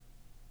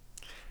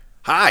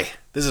Hi,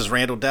 this is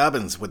Randall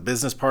Dobbins with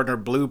Business Partner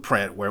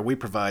Blueprint, where we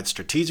provide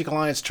strategic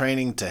alliance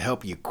training to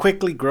help you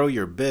quickly grow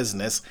your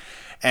business.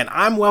 And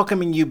I'm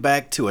welcoming you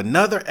back to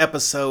another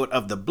episode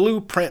of the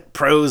Blueprint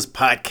Pros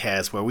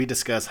podcast, where we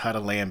discuss how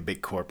to land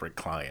big corporate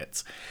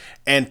clients.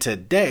 And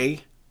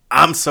today,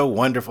 I'm so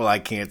wonderful I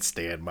can't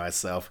stand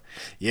myself.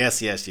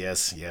 Yes.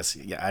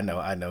 Yeah, I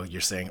know.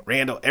 You're saying,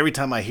 Randall, every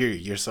time I hear you,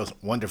 you're so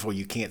wonderful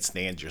you can't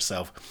stand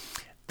yourself.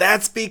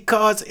 That's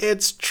because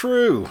it's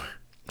true.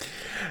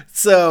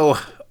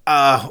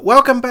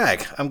 Welcome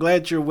back. I'm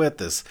glad you're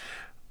with us.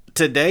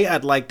 Today,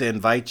 I'd like to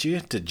invite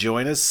you to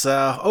join us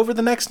over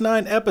the next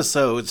 9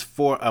 episodes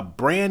for a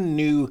brand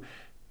new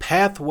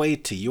Pathway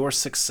to Your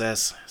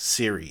Success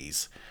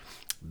series.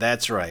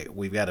 That's right,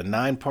 we've got a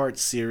 9-part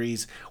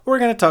series. We're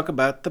going to talk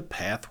about the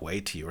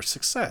pathway to your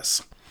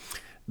success.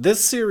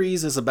 This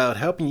series is about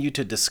helping you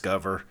to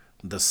discover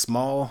the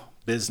small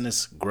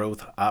business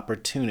growth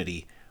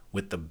opportunity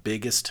with the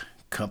biggest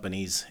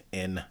companies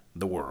in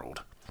the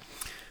world.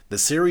 The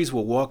series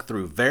will walk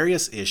through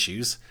various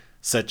issues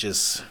such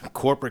as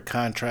corporate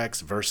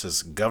contracts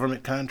versus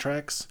government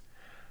contracts,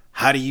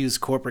 how to use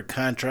corporate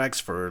contracts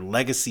for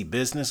legacy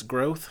business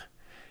growth,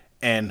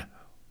 and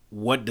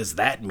what does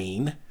that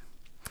mean?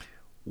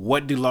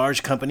 What do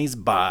large companies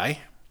buy?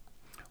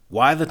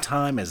 Why the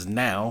time is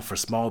now for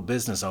small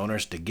business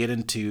owners to get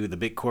into the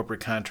big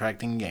corporate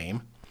contracting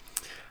game?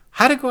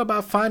 How to go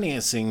about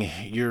financing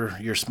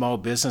your small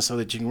business so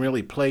that you can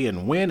really play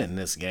and win in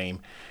this game?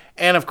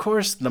 And of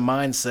course, the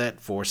mindset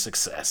for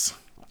success.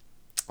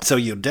 So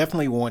you'll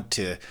definitely want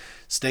to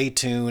stay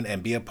tuned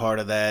and be a part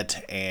of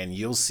that. And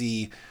you'll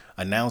see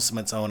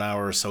announcements on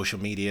our social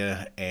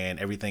media and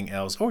everything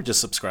else, or just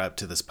subscribe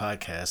to this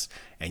podcast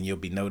and you'll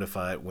be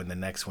notified when the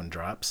next one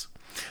drops.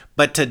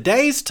 But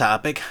today's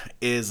topic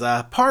is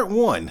part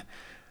 1,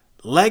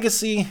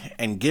 legacy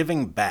and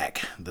giving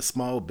back, the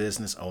small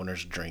business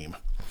owner's dream.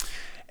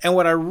 And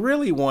what I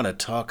really want to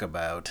talk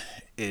about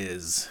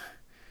is,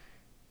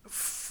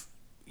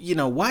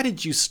 why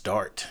did you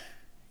start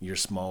your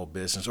small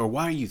business, or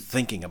why are you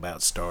thinking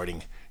about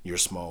starting your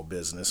small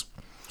business?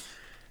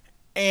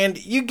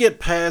 And you get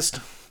past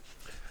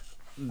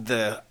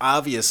the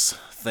obvious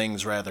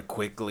things rather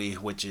quickly,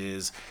 which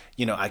is,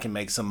 I can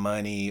make some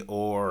money,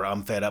 or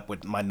I'm fed up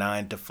with my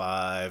 9 to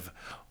 5,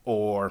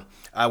 or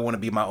I want to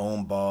be my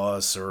own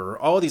boss, or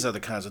all these other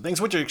kinds of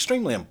things, which are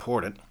extremely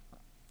important.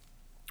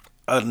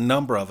 A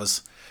number of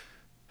us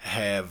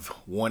have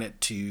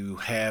wanted to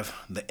have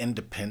the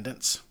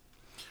independence.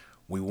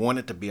 We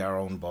wanted to be our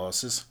own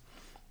bosses.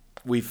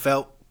 We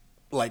felt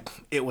like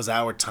it was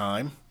our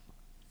time.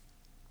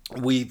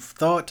 We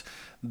thought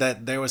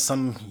that there was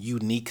some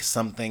unique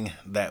something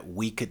that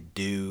we could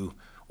do,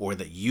 or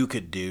that you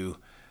could do,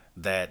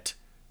 that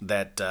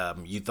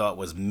you thought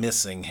was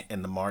missing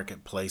in the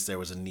marketplace. There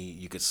was a need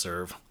you could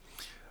serve.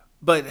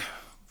 But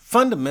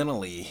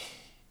fundamentally,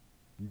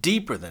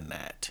 deeper than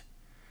that,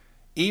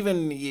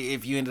 even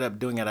if you ended up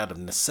doing it out of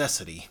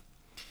necessity,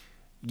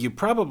 you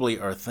probably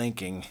are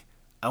thinking,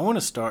 I want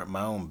to start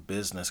my own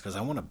business because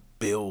I want to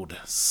build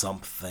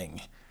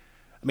something.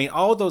 I mean,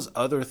 all those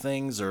other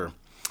things are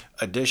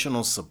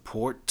additional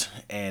support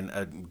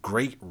and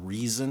great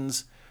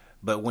reasons,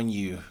 but when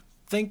you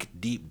think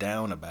deep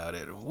down about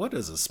it, what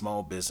does a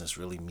small business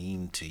really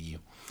mean to you?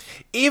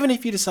 Even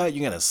if you decide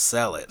you're going to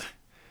sell it,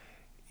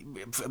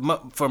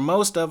 for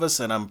most of us,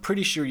 and I'm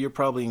pretty sure you're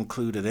probably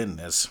included in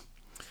this,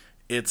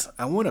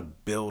 I want to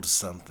build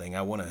something.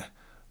 I want to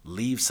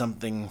leave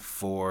something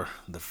for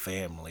the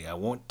family. I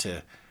want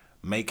to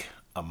make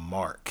a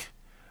mark.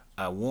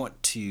 I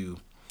want to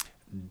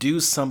do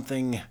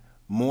something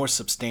more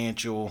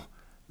substantial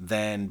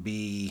than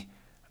be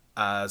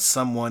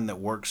someone that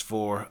works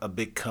for a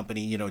big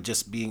company,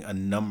 just being a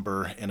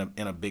number in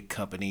a big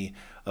company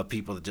of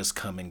people that just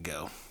come and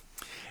go.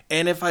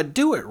 And if I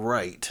do it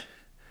right,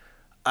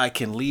 I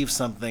can leave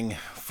something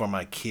for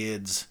my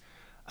kids.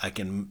 I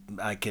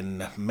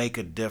can make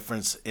a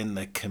difference in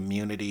the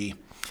community.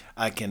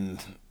 I can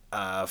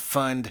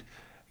fund,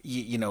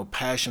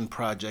 passion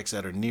projects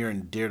that are near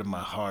and dear to my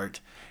heart.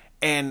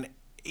 And,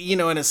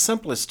 in its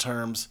simplest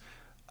terms,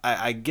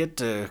 I get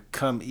to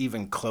come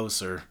even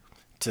closer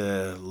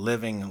to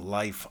living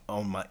life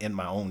in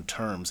my own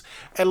terms,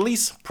 at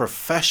least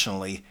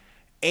professionally.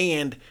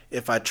 And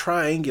if I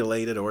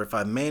triangulate it, or if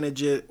I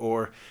manage it,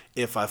 or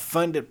if I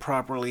fund it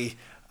properly,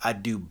 I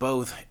do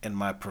both in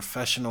my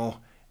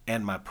professional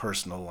and my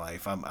personal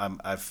life.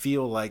 I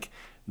feel like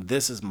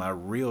this is my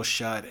real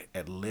shot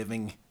at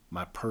living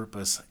my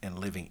purpose and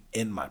living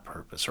in my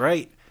purpose,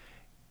 right?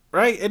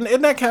 Right? And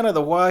isn't that kind of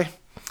the why?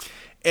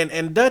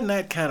 And doesn't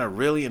that kind of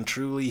really and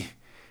truly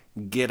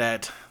get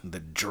at the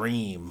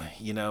dream,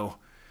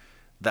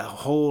 the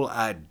whole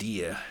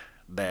idea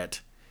that,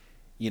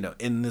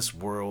 in this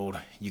world,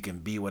 you can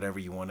be whatever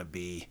you want to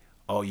be.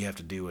 All you have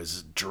to do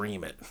is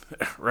dream it,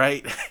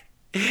 right?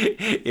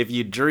 If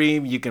you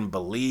dream, you can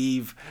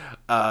believe.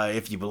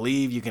 If you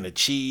believe, you can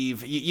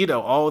achieve.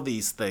 All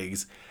these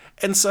things.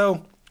 And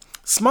so,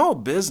 small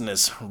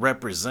business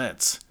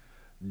represents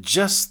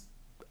just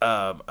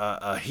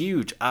a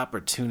huge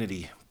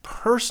opportunity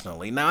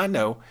personally. Now I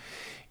know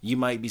you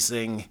might be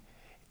saying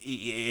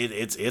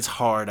it's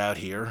hard out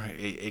here.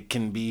 It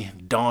can be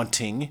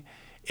daunting.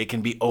 It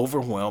can be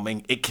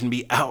overwhelming. It can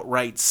be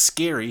outright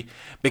scary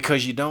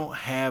because you don't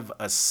have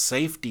a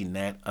safety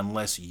net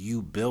unless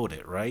you build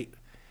it, right?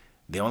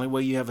 The only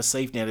way you have a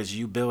safety net is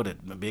you build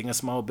it. Being a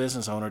small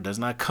business owner does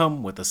not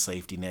come with a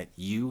safety net.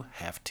 You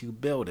have to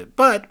build it.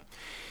 But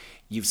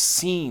you've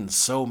seen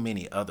so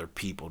many other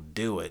people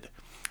do it.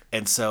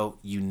 And so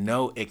you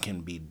know it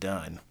can be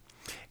done.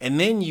 And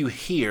then you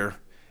hear,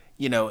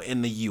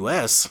 in the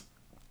US,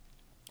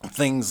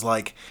 things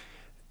like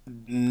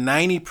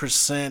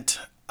 90%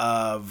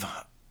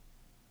 of,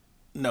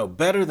 no,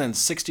 better than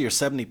 60 or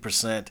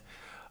 70%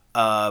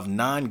 of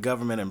non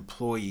government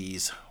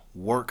employees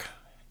work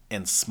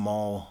in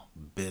small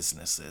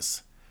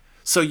businesses.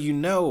 So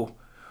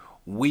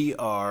we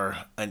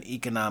are an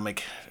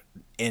economic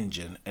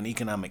engine, an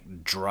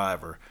economic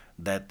driver,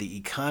 that the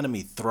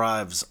economy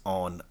thrives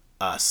on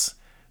us.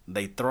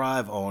 They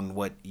thrive on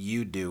what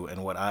you do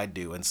and what I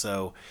do. And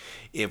so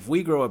if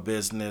we grow a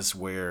business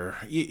where,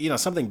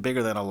 something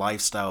bigger than a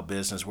lifestyle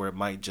business where it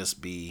might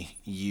just be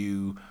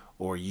you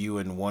or you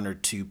and one or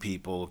two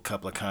people, a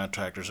couple of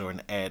contractors or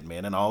an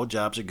admin, and all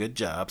jobs are good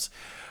jobs.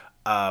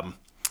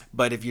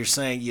 But if you're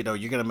saying, you're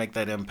going to make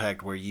that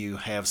impact where you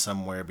have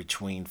somewhere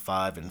between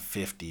 5 and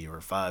 50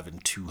 or 5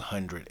 and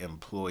 200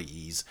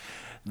 employees,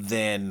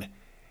 then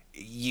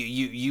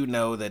you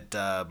know that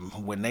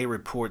when they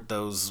report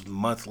those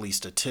monthly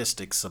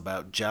statistics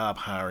about job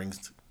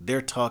hirings,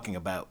 they're talking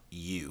about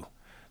you.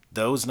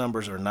 Those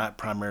numbers are not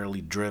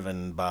primarily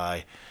driven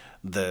by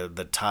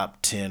the top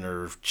 10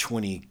 or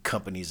 20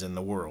 companies in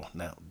the world.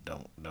 Now,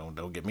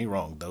 don't get me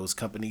wrong. Those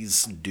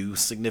companies do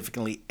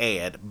significantly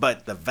add,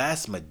 but the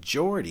vast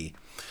majority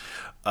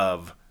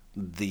of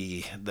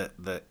the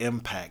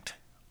impact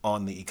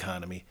on the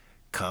economy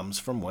comes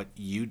from what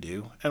you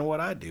do and what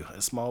I do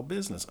as small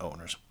business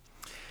owners.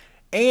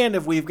 And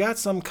if we've got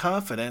some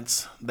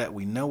confidence that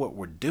we know what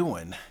we're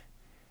doing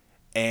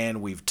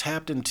and we've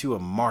tapped into a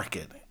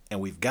market and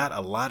we've got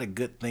a lot of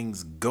good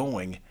things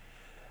going,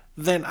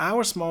 then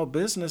our small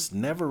business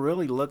never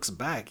really looks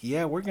back.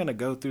 Yeah, we're going to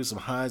go through some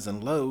highs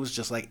and lows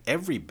just like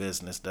every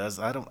business does.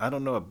 I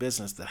don't know a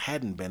business that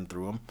hadn't been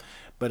through them.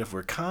 But if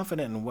we're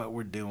confident in what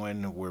we're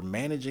doing, we're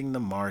managing the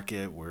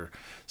market, we're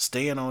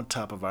staying on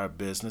top of our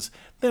business,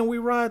 then we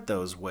ride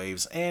those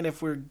waves. And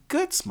if we're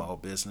good small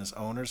business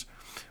owners,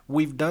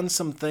 we've done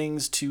some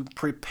things to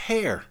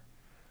prepare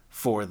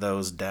for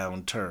those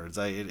downturns.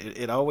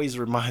 It always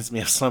reminds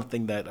me of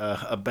something that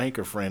a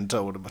banker friend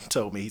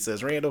told me. He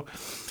says, Randall,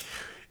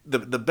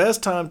 the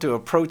best time to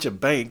approach a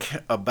bank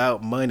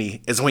about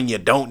money is when you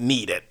don't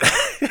need it.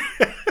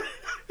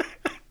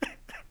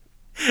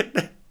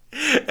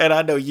 And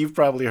I know you've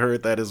probably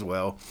heard that as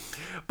well.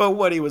 But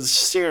what he was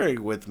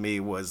sharing with me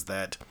was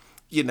that,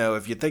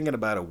 if you're thinking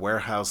about a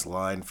warehouse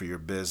line for your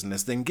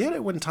business, then get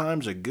it when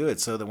times are good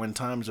so that when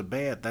times are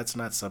bad, that's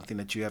not something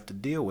that you have to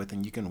deal with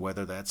and you can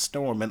weather that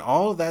storm. And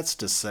all that's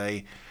to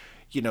say,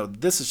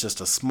 this is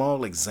just a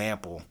small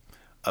example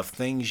of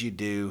things you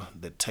do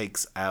that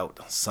takes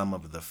out some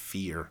of the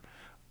fear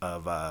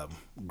of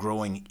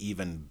growing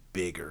even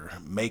bigger,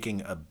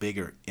 making a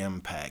bigger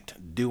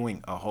impact,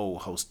 doing a whole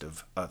host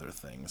of other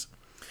things.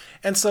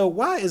 And so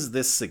why is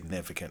this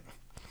significant?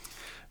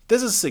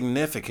 This is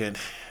significant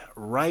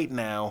right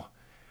now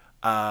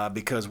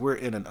because we're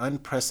in an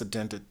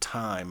unprecedented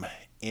time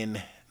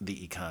in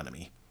the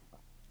economy.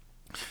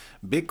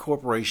 Big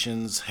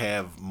corporations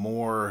have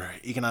more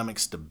economic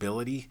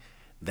stability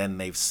than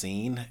they've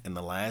seen in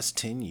the last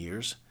 10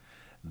 years.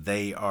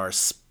 They are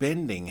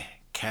spending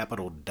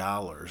capital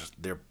dollars.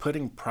 They're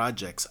putting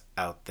projects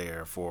out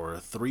there for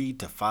 3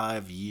 to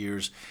 5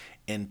 years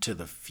into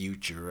the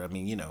future. I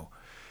mean,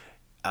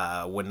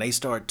 when they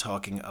start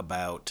talking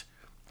about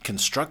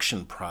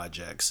construction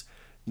projects,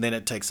 then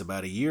it takes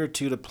about a year or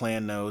two to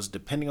plan those.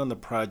 Depending on the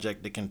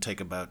project, it can take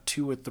about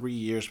 2 or 3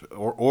 years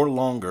or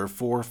longer,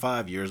 4 or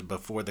 5 years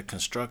before the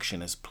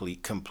construction is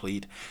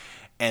complete.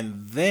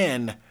 And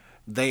then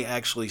they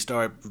actually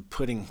start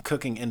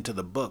cooking into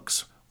the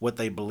books what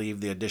they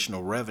believe the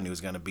additional revenue is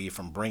going to be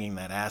from bringing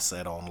that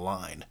asset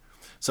online.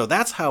 So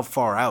that's how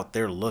far out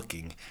they're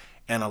looking.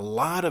 And a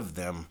lot of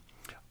them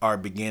are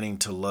beginning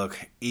to look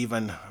at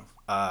even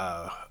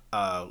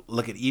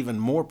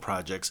more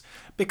projects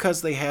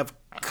because they have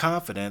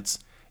confidence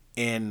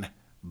in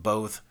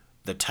both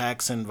the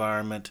tax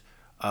environment,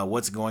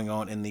 what's going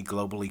on in the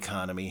global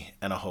economy,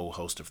 and a whole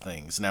host of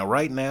things. Now,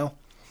 right now,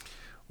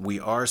 we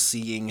are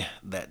seeing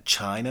that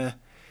China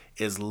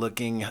is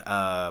looking,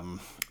 the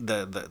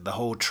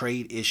whole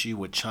trade issue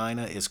with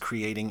China is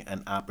creating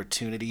an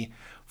opportunity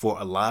for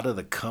a lot of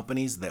the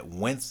companies that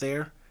went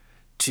there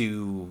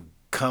to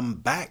come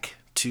back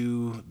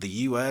to the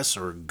U.S.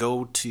 or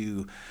go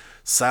to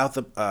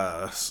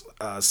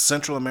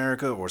Central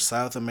America or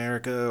South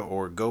America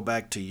or go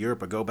back to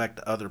Europe or go back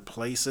to other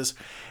places.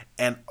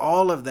 And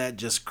all of that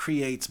just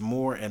creates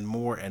more and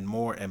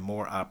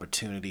more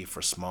opportunity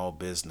for small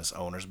business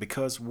owners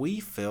because we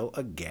fill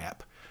a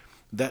gap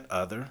that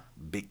other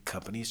big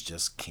companies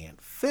just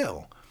can't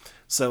fill.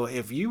 So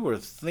if you were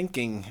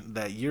thinking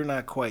that you're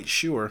not quite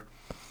sure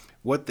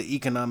what the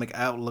economic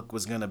outlook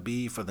was going to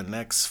be for the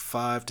next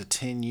 5 to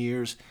 10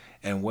 years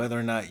and whether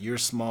or not your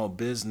small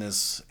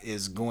business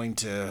is going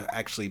to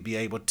actually be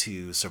able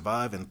to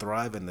survive and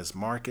thrive in this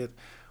market,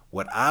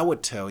 what I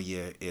would tell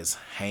you is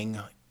hang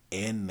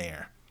in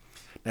there.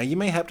 Now you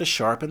may have to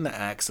sharpen the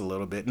axe a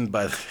little bit, and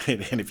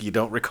and if you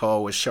don't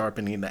recall what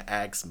sharpening the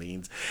axe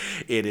means,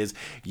 it is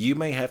you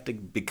may have to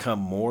become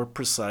more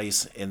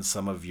precise in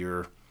some of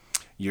your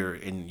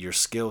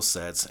skill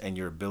sets and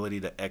your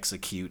ability to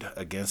execute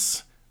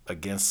against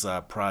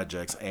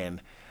projects,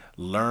 and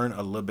learn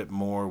a little bit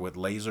more with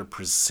laser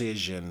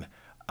precision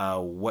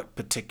what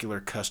particular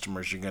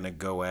customers you're going to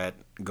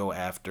go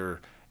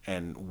after,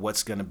 and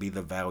what's going to be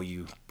the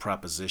value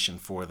proposition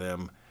for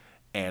them,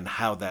 and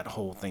how that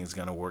whole thing's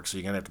going to work. So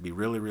you're going to have to be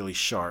really, really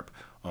sharp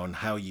on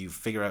how you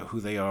figure out who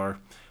they are.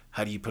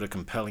 How do you put a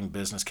compelling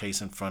business case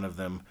in front of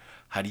them?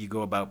 How do you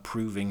go about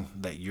proving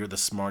that you're the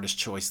smartest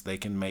choice they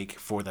can make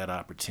for that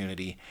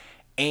opportunity?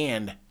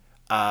 And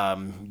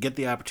get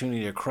the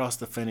opportunity to cross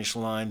the finish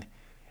line,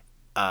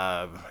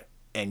 uh,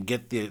 and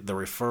get the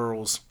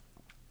referrals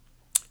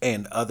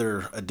and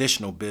other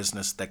additional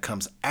business that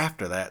comes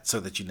after that, so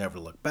that you never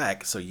look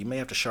back. So you may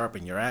have to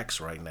sharpen your axe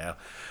right now,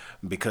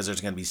 because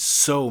there's going to be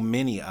so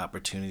many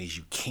opportunities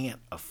you can't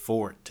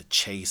afford to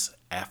chase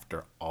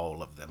after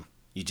all of them.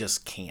 You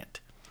just can't.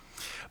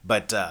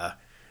 But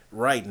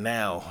right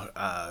now,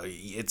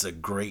 it's a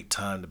great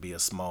time to be a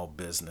small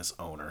business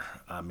owner.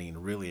 I mean,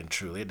 really and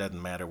truly, it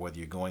doesn't matter whether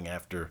you're going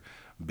after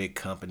big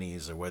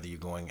companies or whether you're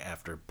going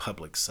after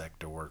public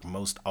sector work.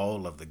 Most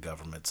all of the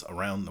governments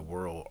around the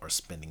world are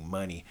spending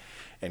money,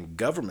 and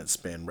government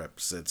spend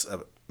represents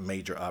a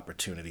major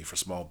opportunity for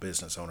small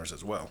business owners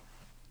as well.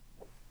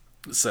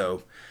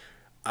 So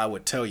I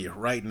would tell you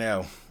right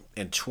now,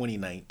 in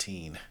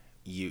 2019,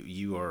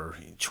 you are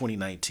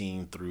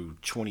 2019 through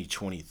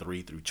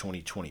 2023 through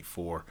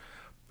 2024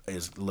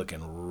 is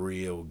looking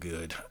real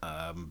good,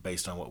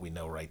 based on what we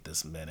know right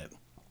this minute.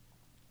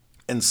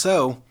 And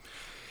so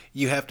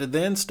you have to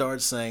then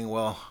start saying,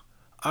 well,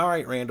 all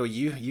right, Randall,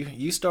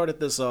 you started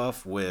this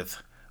off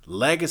with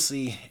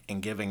legacy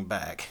and giving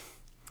back.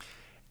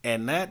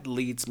 And that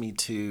leads me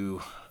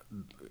to,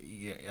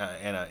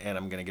 and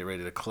I'm going to get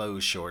ready to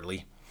close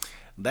shortly.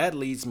 That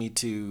leads me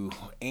to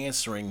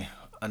answering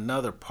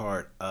another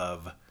part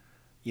of,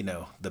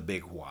 the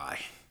big why,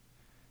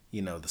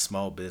 the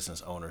small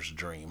business owner's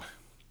dream.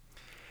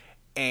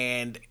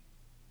 And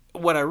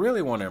what I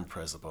really want to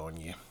impress upon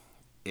you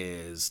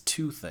is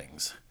two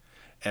things.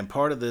 And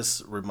part of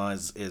this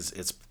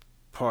it's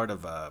part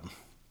of,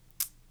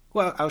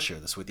 well, I'll share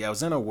this with you. I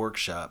was in a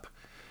workshop,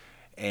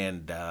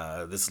 and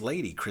this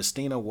lady,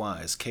 Christina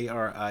Wise,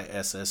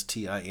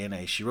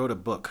 Kristina, she wrote a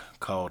book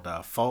called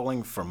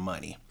Falling for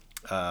Money,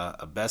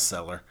 a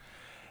bestseller.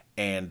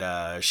 And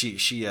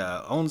she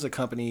owns a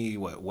company,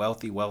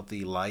 Wealthy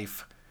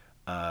Life.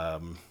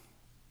 Um,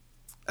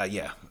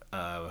 yeah,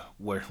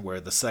 where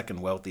the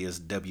second wealthy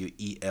is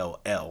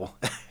WELL,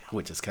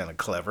 which is kind of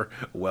clever.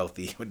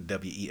 Wealthy,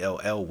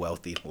 WELL,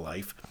 Wealthy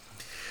Life.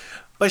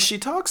 But she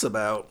talks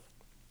about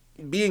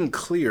being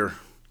clear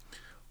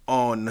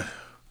on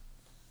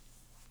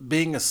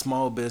being a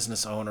small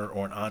business owner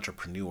or an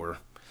entrepreneur,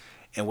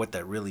 and what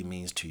that really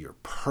means to your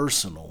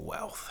personal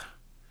wealth.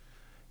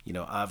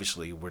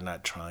 Obviously, we're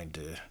not trying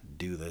to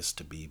do this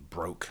to be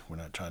broke. We're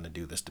not trying to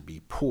do this to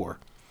be poor.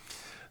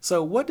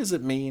 So, what does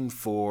it mean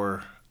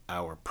for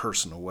our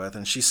personal wealth?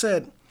 And she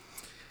said,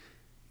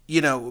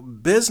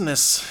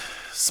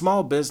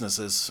 small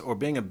businesses, or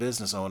being a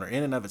business owner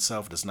in and of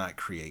itself, does not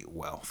create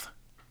wealth.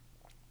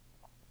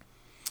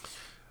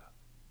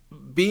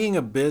 Being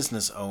a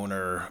business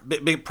owner,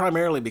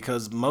 primarily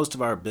because most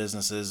of our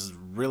businesses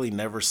really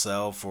never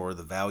sell for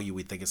the value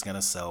we think it's going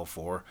to sell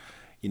for.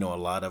 A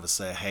lot of us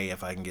say, hey,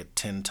 if I can get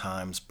 10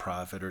 times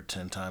profit or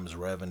 10 times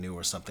revenue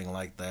or something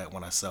like that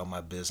when I sell my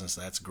business,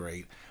 that's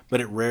great. But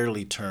it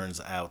rarely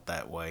turns out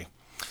that way.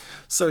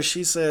 So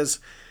she says,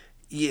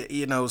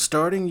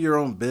 starting your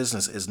own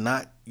business is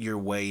not your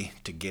way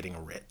to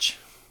getting rich.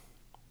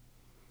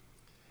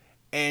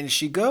 And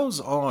she goes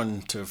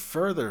on to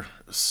further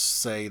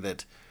say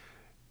that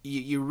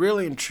you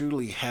really and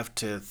truly have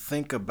to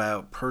think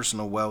about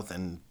personal wealth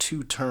in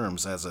two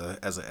terms as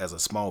a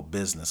small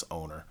business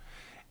owner.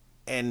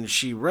 And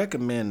she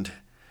recommends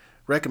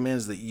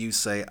that you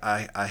say,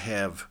 I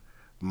have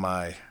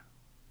my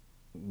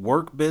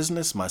work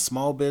business, my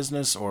small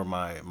business, or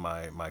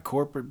my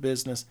corporate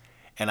business,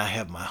 and I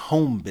have my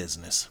home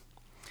business.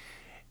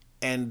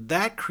 And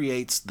that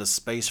creates the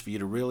space for you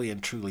to really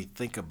and truly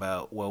think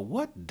about, well,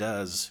 what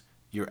does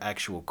your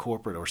actual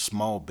corporate or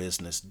small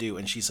business do?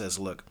 And she says,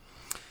 look,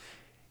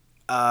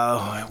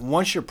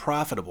 once you're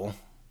profitable,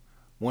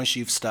 once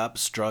you've stopped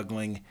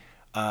struggling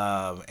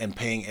and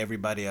paying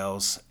everybody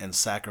else, and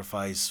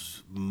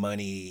sacrifice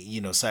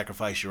money,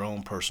 sacrifice your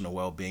own personal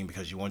well-being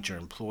because you want your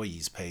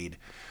employees paid.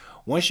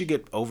 Once you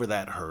get over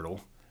that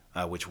hurdle,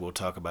 which we'll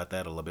talk about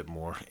that a little bit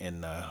more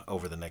in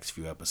over the next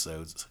few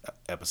episodes.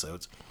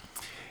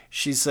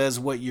 She says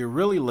what you're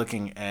really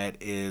looking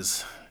at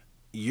is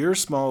your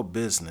small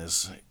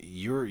business,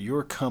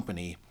 your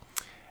company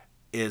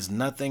is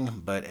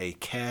nothing but a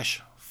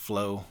cash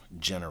flow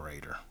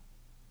generator.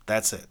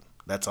 That's it.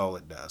 That's all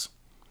it does.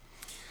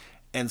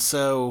 And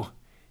so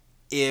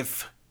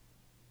if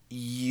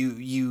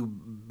you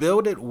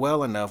build it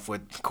well enough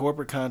with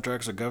corporate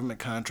contracts or government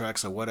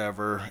contracts or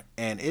whatever,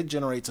 and it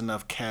generates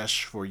enough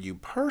cash for you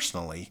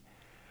personally,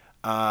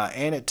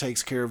 and it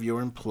takes care of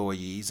your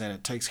employees, and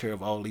it takes care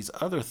of all these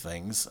other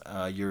things,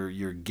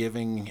 your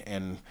giving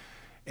and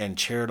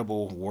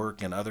charitable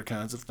work and other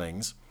kinds of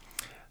things,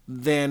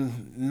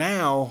 then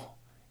now,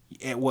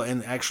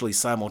 and actually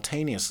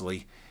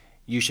simultaneously,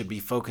 you should be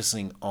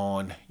focusing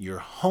on your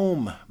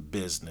home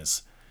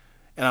business.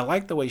 And I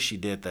like the way she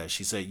did that.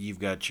 She said you've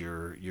got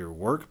your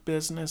work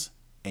business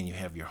and you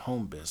have your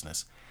home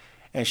business.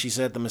 And she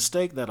said the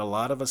mistake that a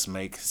lot of us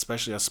make,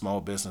 especially as small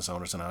business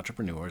owners and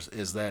entrepreneurs,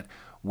 is that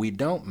we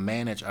don't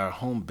manage our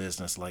home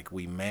business like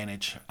we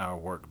manage our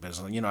work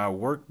business. You know, our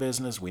work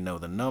business, we know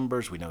the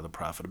numbers, we know the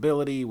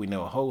profitability, we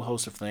know a whole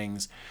host of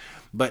things.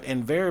 But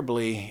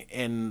invariably,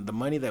 in the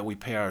money that we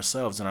pay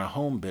ourselves in our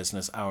home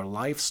business, our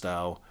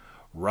lifestyle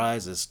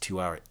rises to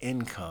our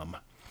income.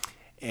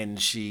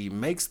 And she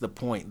makes the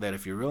point that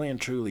if you're really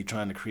and truly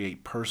trying to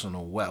create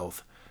personal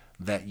wealth,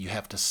 that you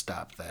have to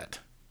stop that.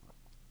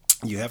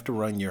 You have to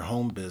run your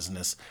home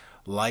business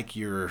like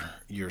your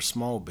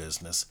small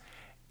business,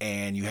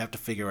 and you have to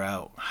figure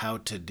out how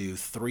to do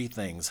three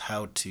things: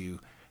 how to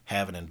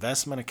have an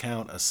investment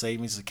account, a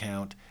savings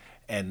account,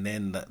 and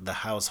then the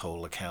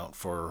household account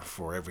for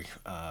every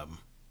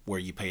where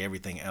you pay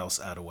everything else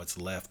out of what's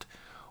left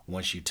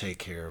once you take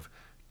care of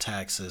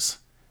taxes,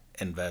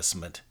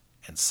 investment,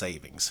 and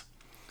savings.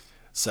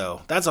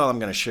 So that's all I'm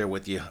going to share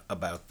with you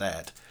about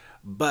that.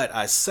 But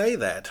I say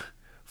that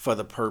for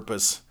the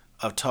purpose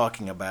of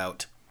talking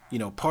about,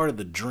 part of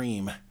the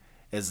dream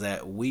is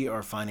that we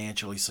are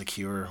financially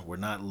secure. We're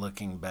not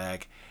looking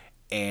back.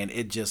 And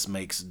it just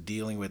makes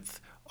dealing with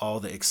all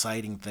the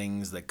exciting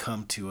things that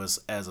come to us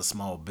as a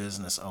small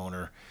business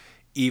owner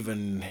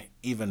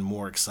even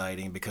more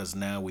exciting, because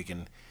now we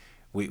can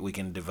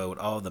devote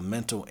all the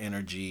mental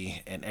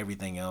energy and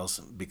everything else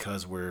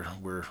because we're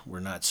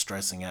not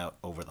stressing out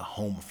over the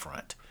home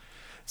front.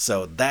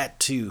 So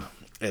that too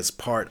is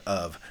part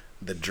of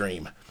the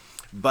dream.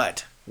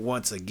 But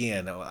once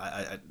again,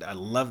 I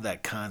love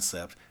that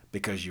concept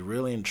because you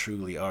really and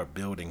truly are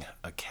building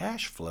a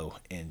cash flow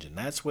engine.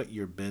 That's what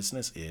your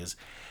business is.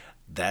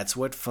 That's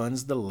what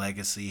funds the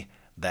legacy.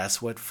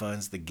 That's what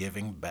funds the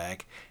giving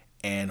back.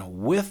 And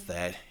with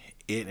that,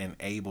 it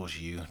enables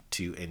you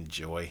to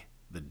enjoy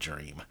the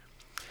dream.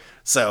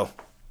 So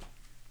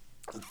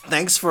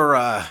thanks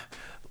for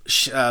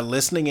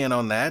listening in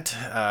on that.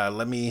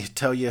 Let me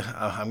tell you,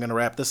 I'm going to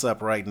wrap this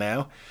up right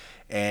now.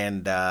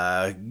 And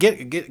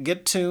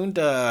get tuned.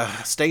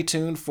 Stay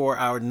tuned for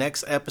our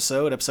next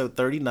episode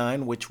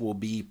 39, which will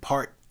be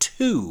part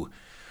 2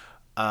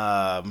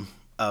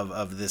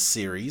 of this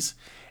series,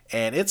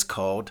 and it's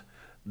called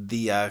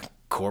the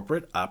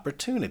corporate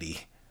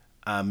opportunity,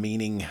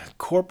 meaning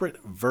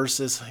corporate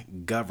versus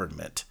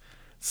government.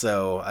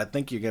 So I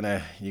think you're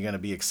gonna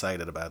be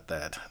excited about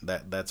that.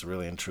 That's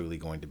really and truly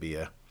going to be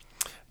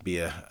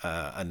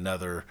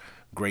another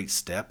great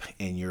step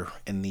in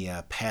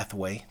the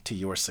pathway to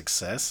your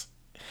success.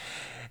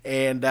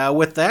 And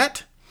with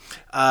that,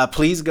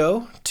 please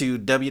go to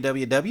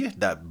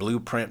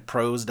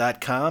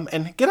www.blueprintpros.com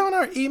and get on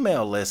our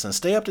email list and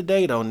stay up to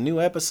date on new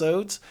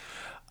episodes,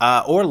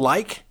 or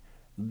like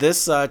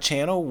this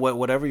channel,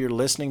 whatever you're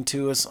listening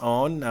to us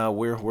on.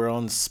 We're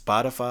on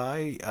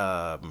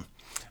Spotify,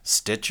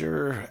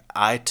 Stitcher,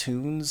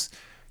 iTunes,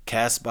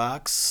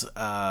 Castbox,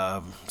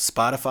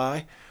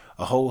 Spotify,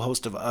 a whole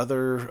host of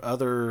other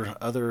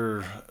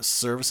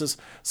services.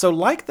 So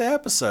like the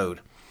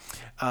episode,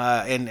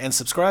 and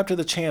subscribe to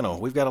the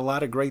channel. We've got a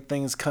lot of great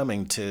things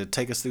coming to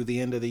take us through the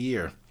end of the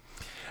year.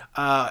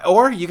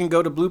 Or you can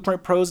go to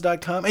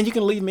blueprintpros.com and you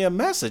can leave me a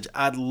message.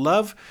 I'd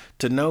love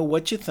to know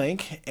what you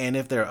think and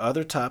if there are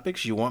other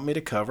topics you want me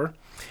to cover.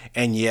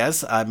 And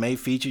yes, I may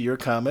feature your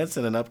comments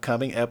in an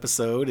upcoming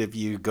episode. If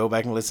you go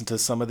back and listen to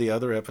some of the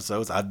other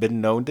episodes, I've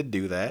been known to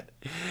do that.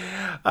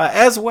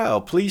 As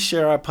well, please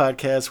share our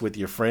podcast with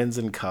your friends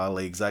and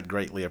colleagues. I'd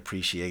greatly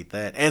appreciate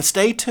that. And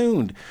stay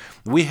tuned.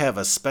 We have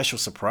a special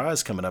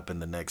surprise coming up in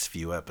the next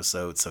few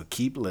episodes, so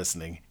keep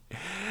listening.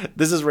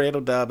 This is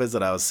Randall Dobbins,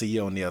 and I'll see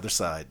you on the other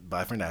side.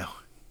 Bye for now.